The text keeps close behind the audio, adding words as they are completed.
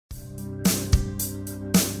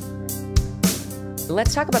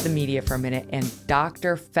Let's talk about the media for a minute and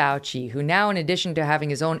Dr. Fauci, who now, in addition to having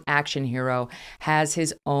his own action hero, has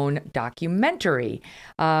his own documentary.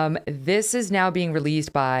 This is now being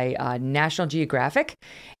released by National Geographic.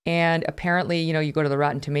 And apparently, you go to the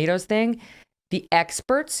Rotten Tomatoes thing, the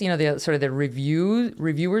experts, the sort of the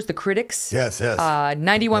reviewers, the critics. Yes.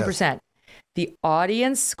 91%. Yes. The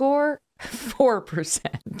audience score,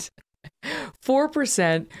 4%.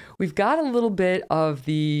 4%. We've got a little bit of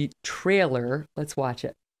the trailer. Let's watch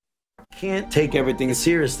it. Can't take everything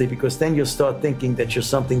seriously because then you'll start thinking that you're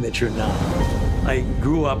something that you're not. I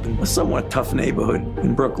grew up in a somewhat tough neighborhood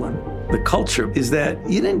in Brooklyn. The culture is that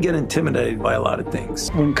you didn't get intimidated by a lot of things.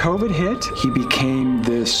 When COVID hit, he became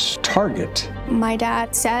this target. My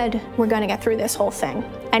dad said, we're going to get through this whole thing.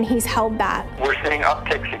 And he's held that. We're seeing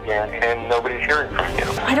upticks again, and nobody's hearing from you.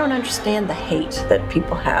 I don't understand the hate that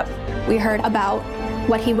people have. We heard about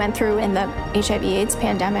what he went through in the HIV/AIDS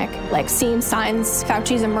pandemic, like seeing signs,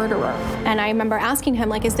 Fauci's a murderer. And I remember asking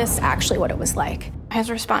him, is this actually what it was like? His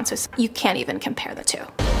response was, you can't even compare the two.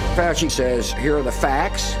 Fauci says, here are the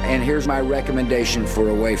facts, and here's my recommendation for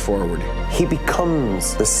a way forward. He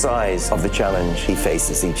becomes the size of the challenge he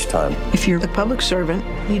faces each time. If you're a public servant,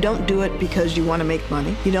 you don't do it because you want to make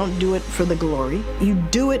money. You don't do it for the glory. You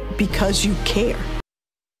do it because you care.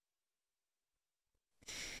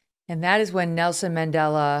 And that is when Nelson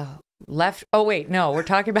Mandela left. Oh, wait, no, we're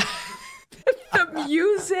talking about the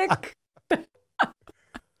music.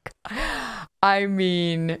 I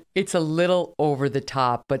mean, it's a little over the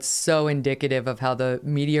top, but so indicative of how the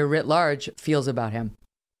media writ large feels about him.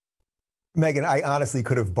 Megyn, I honestly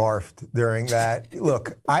could have barfed during that.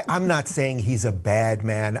 Look, I'm not saying he's a bad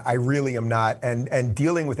man. I really am not. And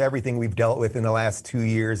dealing with everything we've dealt with in the last 2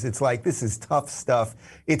 years, it's like, this is tough stuff.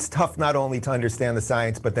 It's tough not only to understand the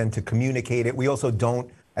science, but then to communicate it. We also don't,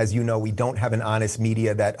 as you know, we don't have an honest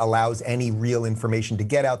media that allows any real information to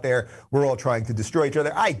get out there. We're all trying to destroy each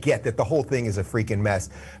other. I get that the whole thing is a freaking mess.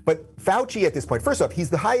 But Fauci at this point, first off, he's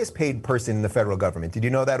the highest paid person in the federal government. Did you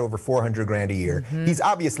know that? Over 400 grand a year. Mm-hmm. He's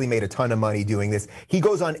obviously made a ton of money doing this. He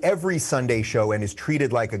goes on every Sunday show and is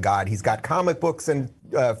treated like a god. He's got comic books and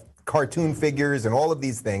cartoon figures and all of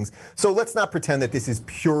these things. So let's not pretend that this is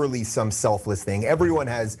purely some selfless thing. Everyone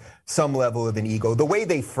has some level of an ego. The way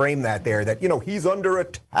they frame that there, that, he's under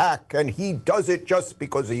attack and he does it just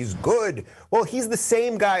because he's good. Well, he's the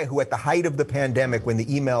same guy who at the height of the pandemic, when the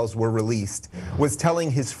emails were released, was telling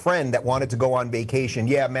his friend that wanted to go on vacation,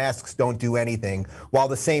 yeah, masks don't do anything, while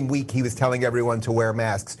the same week he was telling everyone to wear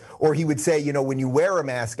masks. Or he would say, when you wear a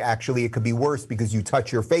mask, actually, it could be worse because you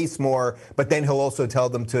touch your face more, but then he'll also tell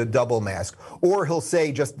them to double mask. Or he'll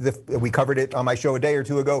say, we covered it on my show a day or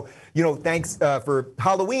two ago, thanks for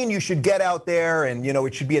Halloween, you should get out there and,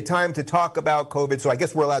 it should be a time to talk about COVID. So I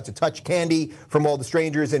guess we're allowed to touch candy from all the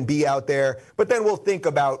strangers and be out there. But then we'll think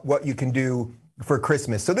about what you can do for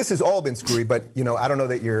Christmas. So this has all been screwy, but, I don't know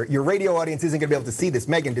that your radio audience isn't going to be able to see this.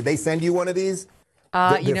 Megyn, did they send you one of these?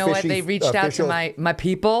 You know what? They reached out to my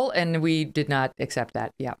people and we did not accept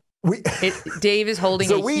that. Yeah. Dave is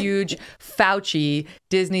holding a huge Fauci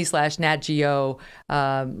Disney/Nat Geo.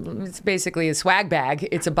 It's basically a swag bag.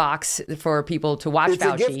 It's a box for people to watch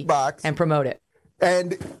Fauci, a gift box, and promote it.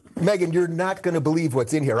 And Megyn, you're not going to believe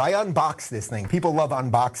what's in here. I unboxed this thing. People love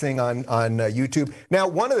unboxing on YouTube. Now,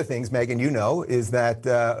 one of the things, Megyn, is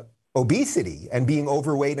that obesity and being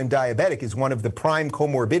overweight and diabetic is one of the prime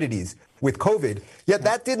comorbidities with COVID. Yet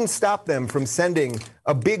that didn't stop them from sending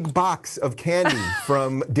a big box of candy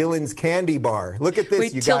from Dylan's Candy Bar. Look at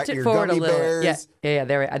this. You got your gummy bears. Yeah.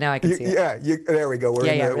 There. Now I can see it. Yeah. There we go. We're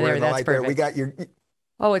in the light there. We got your.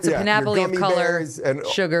 Oh, it's a panoply of color, and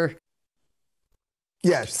sugar.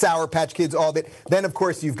 Yeah, Sour Patch Kids, all that. Then, of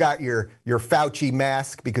course, you've got your Fauci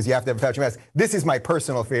mask, because you have to have a Fauci mask. This is my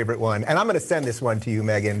personal favorite one, and I'm going to send this one to you,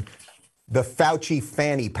 Megyn. The Fauci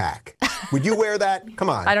fanny pack. Would you wear that? Come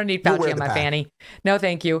on. I don't need Fauci on my fanny. No,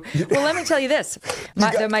 thank you. Well, let me tell you this.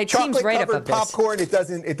 My team's right up of this. Popcorn, it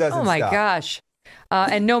doesn't Oh, my gosh.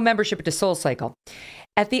 And no membership to SoulCycle.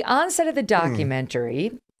 At the onset of the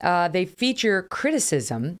documentary, they feature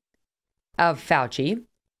criticism of Fauci,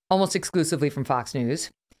 almost exclusively from Fox News.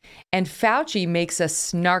 And Fauci makes a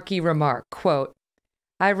snarky remark, quote,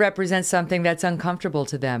 I represent something that's uncomfortable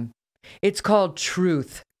to them. It's called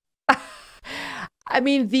truth. I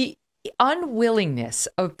mean, the unwillingness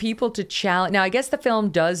of people to challenge. Now, I guess the film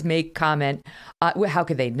does make comment, how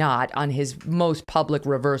could they not, on his most public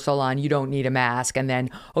reversal on you don't need a mask. And then,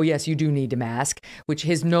 oh, yes, you do need a mask, which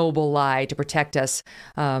his noble lie to protect us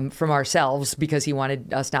from ourselves because he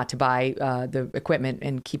wanted us not to buy the equipment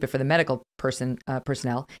and keep it for the medical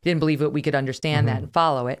personnel. He didn't believe that we could understand that and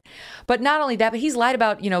follow it. But not only that, but he's lied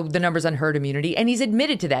about, the numbers on herd immunity, and he's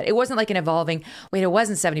admitted to that. It wasn't like an evolving, wait, it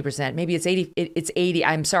wasn't 70%. Maybe it's 80. It's 80.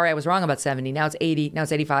 I'm sorry, I was wrong about 70. Now it's 80. Now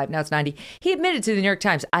it's 85. Now it's 90. He admitted to the New York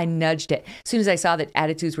Times, I nudged it. As soon as I saw that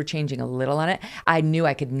attitudes were changing a little on it, I knew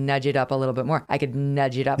I could nudge it up a little bit more. I could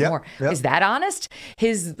nudge it up more. Yep. Is that honest?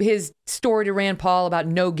 His story to Rand Paul about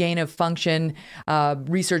no gain of function,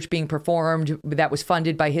 research being performed that was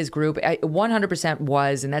funded by his group, 100%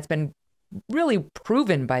 was, and that's been really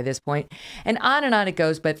proven by this point. And on it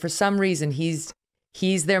goes. But for some reason, he's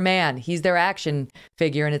their man. He's their action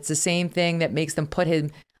figure. And it's the same thing that makes them put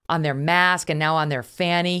him on their mask and now on their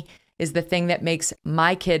fanny is the thing that makes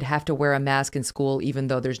my kid have to wear a mask in school, even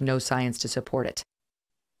though there's no science to support it.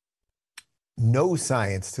 No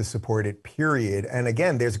science to support it, period. And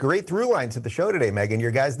again, there's great through lines at the show today, Megyn.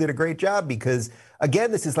 Your guys did a great job because,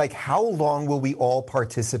 again, this is like, how long will we all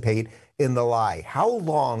participate in the lie? How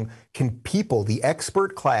long can people, the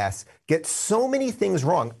expert class, get so many things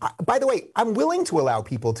wrong? By the way, I'm willing to allow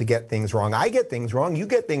people to get things wrong. I get things wrong. You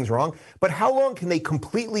get things wrong. But how long can they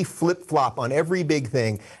completely flip-flop on every big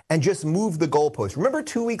thing and just move the goalpost? Remember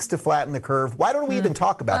 2 weeks to flatten the curve? Why don't we even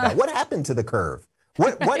talk about that? What happened to the curve?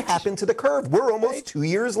 What happened to the curve? We're almost 2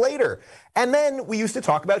 years later. And then we used to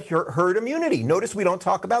talk about herd immunity. Notice we don't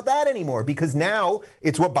talk about that anymore because now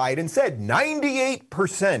it's what Biden said.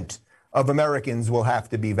 98% of Americans will have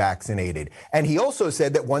to be vaccinated. And he also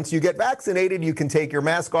said that once you get vaccinated, you can take your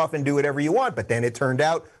mask off and do whatever you want. But then it turned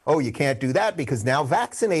out, oh, you can't do that because now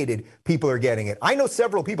vaccinated people are getting it. I know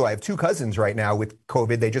several people. I have 2 cousins right now with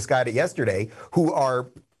COVID. They just got it yesterday, who are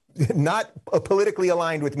not politically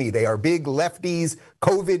aligned with me. They are big lefties,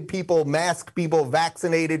 COVID people, mask people,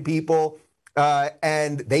 vaccinated people,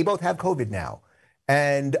 and they both have COVID now.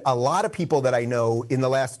 And a lot of people that I know in the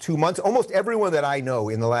last 2 months, almost everyone that I know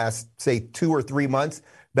in the last, say, 2 or 3 months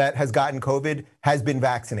that has gotten COVID has been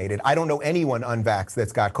vaccinated. I don't know anyone unvaxxed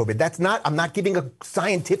that's got COVID. I'm not giving a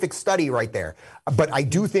scientific study right there, but I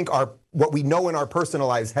do think what we know in our personal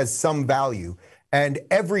lives has some value. And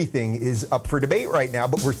everything is up for debate right now,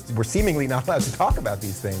 but we're seemingly not allowed to talk about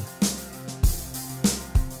these things.